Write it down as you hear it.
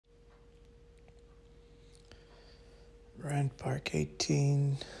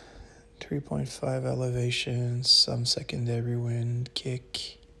RP18, 3.5 elevation, some secondary wind,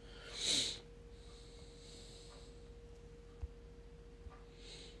 kick.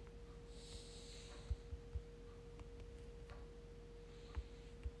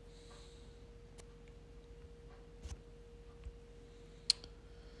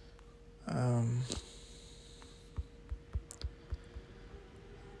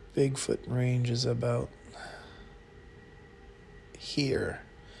 Bigfoot range is about here,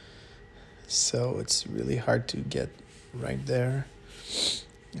 so it's really hard to get right there.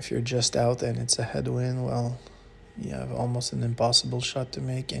 If you're just out and it's a headwind, well, you have almost an impossible shot to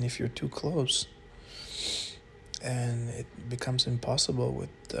make. And if you're too close, and it becomes impossible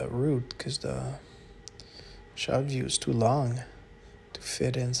with the route because the shot view is too long to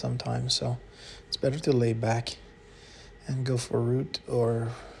fit in sometimes. So it's better to lay back and go for route, or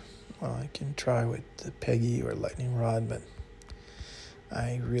well, I can try with the Peggy or lightning rod, but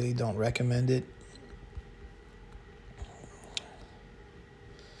I really don't recommend it.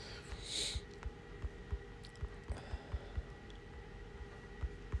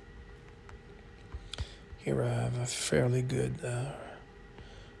 Here I have a fairly good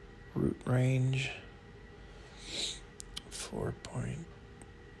route range,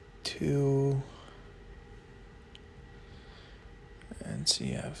 4.2, and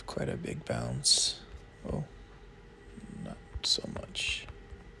see I have quite a big bounce. Oh, not so much.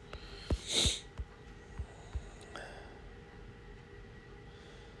 It's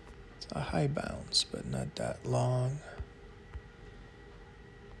a high bounce, but not that long.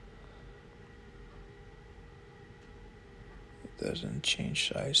 It doesn't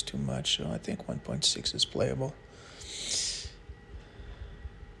change size too much, so I think 1.6 is playable.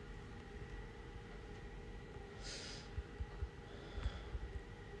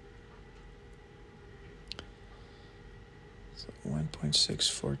 So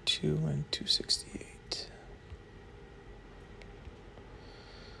 1.642 and 268.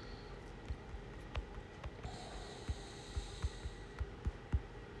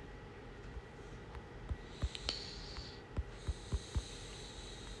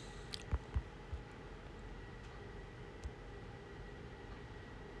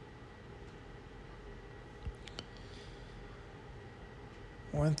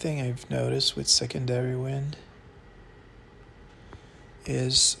 One thing I've noticed with secondary wind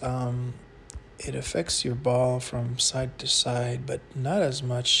is it affects your ball from side to side, but not as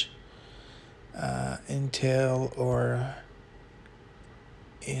much in tail or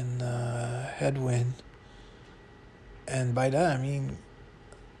in headwind. And by that I mean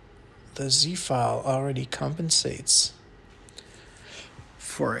the Z file already compensates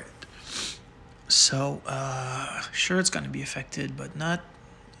for it. So sure, it's going to be affected, but not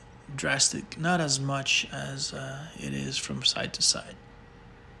drastic, not as much as it is from side to side.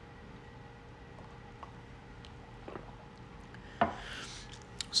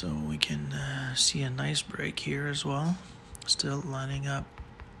 So we can see a nice break here as well. Still lining up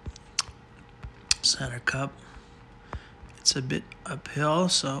center cup. It's a bit uphill,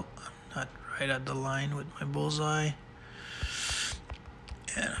 so I'm not right at the line with my bullseye.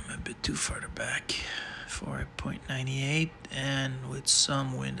 And I'm a bit too far back for a 0.98, and with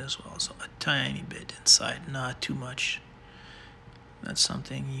some wind as well, so a tiny bit inside, not too much. That's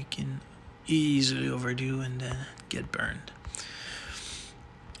something you can easily overdo and then get burned.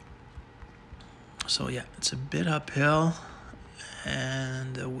 So yeah, it's a bit uphill,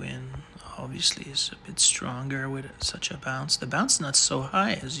 and the wind obviously is a bit stronger with such a bounce. The bounce is not so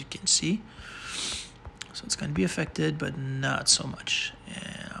high, as you can see, so it's going to be affected, but not so much.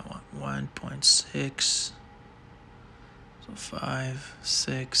 And I want 1.6, so 5,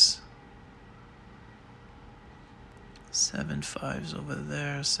 6, 7 5s over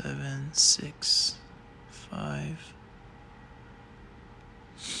there, 7, 6, 5.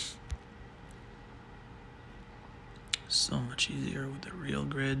 So much easier with the real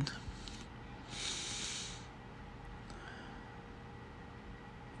grid.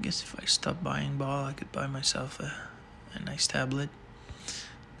 I guess if I stop buying ball, I could buy myself a nice tablet,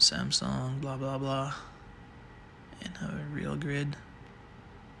 Samsung, blah blah blah, and have a real grid.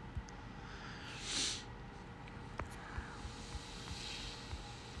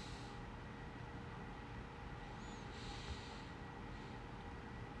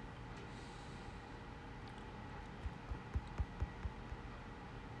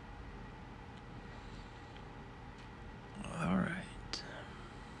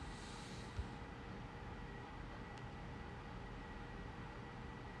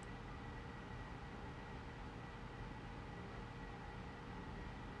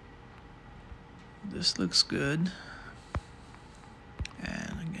 This looks good.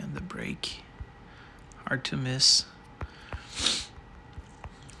 break. Hard to miss.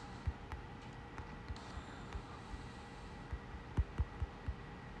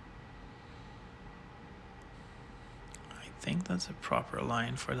 I think that's a proper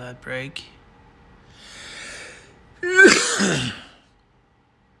line for that break. We're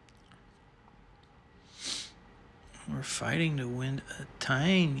fighting the wind a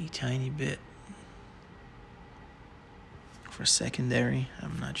tiny bit. For secondary,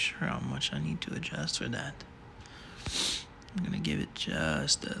 I'm not sure how much I need to adjust for that. I'm gonna give it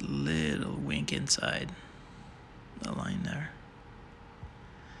just a little wink inside the line there.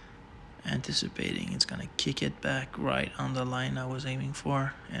 Anticipating it's gonna kick it back right on the line I was aiming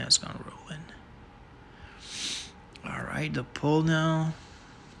for, and it's gonna roll in. All right, the pull now,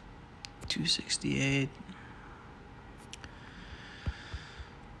 268.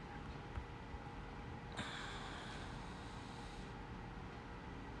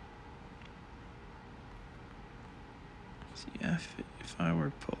 Yeah, if I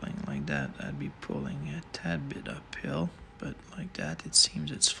were pulling like that, I'd be pulling a tad bit uphill, but like that, it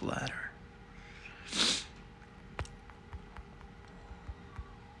seems it's flatter.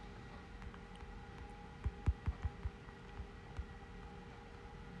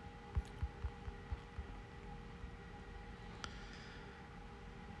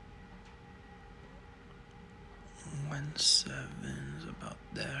 Seven is about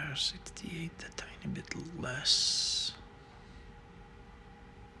there, 68, a tiny bit less.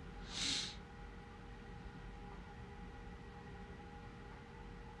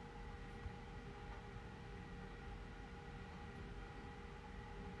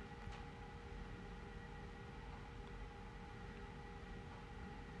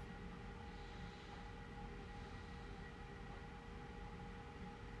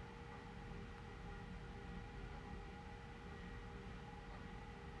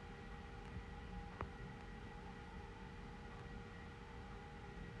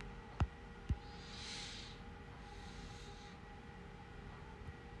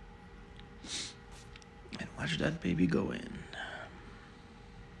 Watch that baby go in.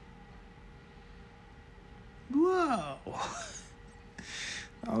 Whoa!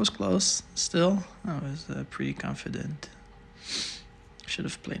 I was close still. I was pretty confident. Should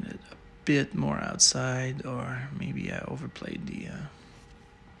have played it a bit more outside, or maybe I overplayed the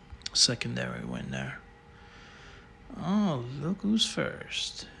secondary win there. Oh, look who's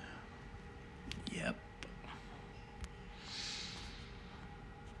first. Yep.